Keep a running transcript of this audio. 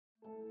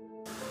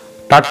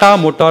Tata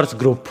Motors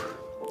Group,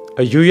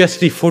 a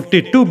USD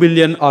 42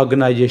 billion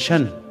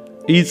organization,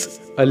 is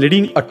a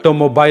leading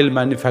automobile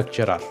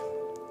manufacturer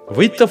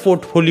with a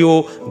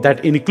portfolio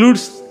that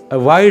includes a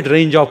wide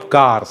range of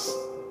cars,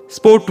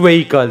 sport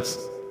vehicles,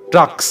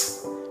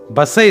 trucks,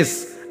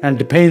 buses, and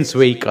defense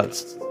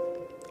vehicles.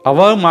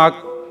 Our mark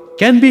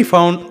can be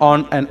found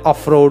on and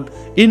off-road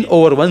in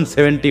over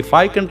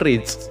 175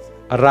 countries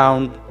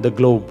around the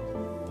globe.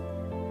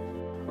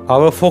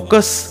 Our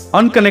focus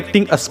on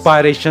connecting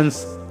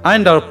aspirations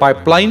and our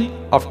pipeline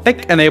of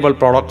tech-enabled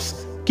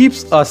products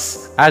keeps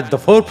us at the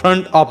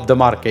forefront of the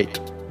market.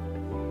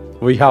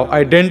 We have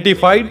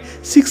identified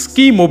 6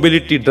 key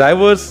mobility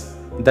drivers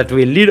that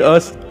will lead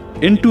us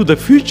into the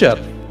future: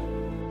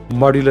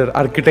 modular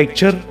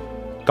architecture,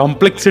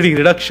 complexity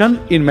reduction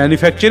in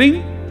manufacturing,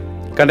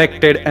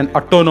 connected and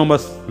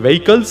autonomous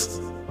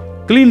vehicles,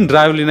 clean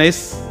driveliness,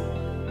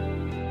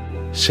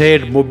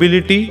 shared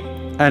mobility,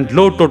 and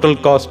low total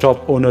cost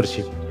of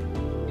ownership.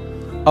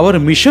 Our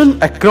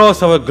mission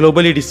across our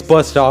globally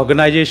dispersed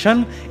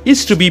organization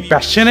is to be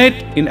passionate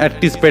in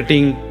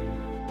anticipating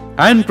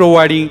and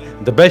providing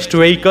the best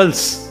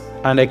vehicles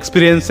and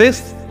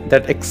experiences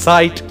that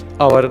excite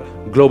our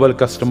global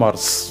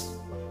customers.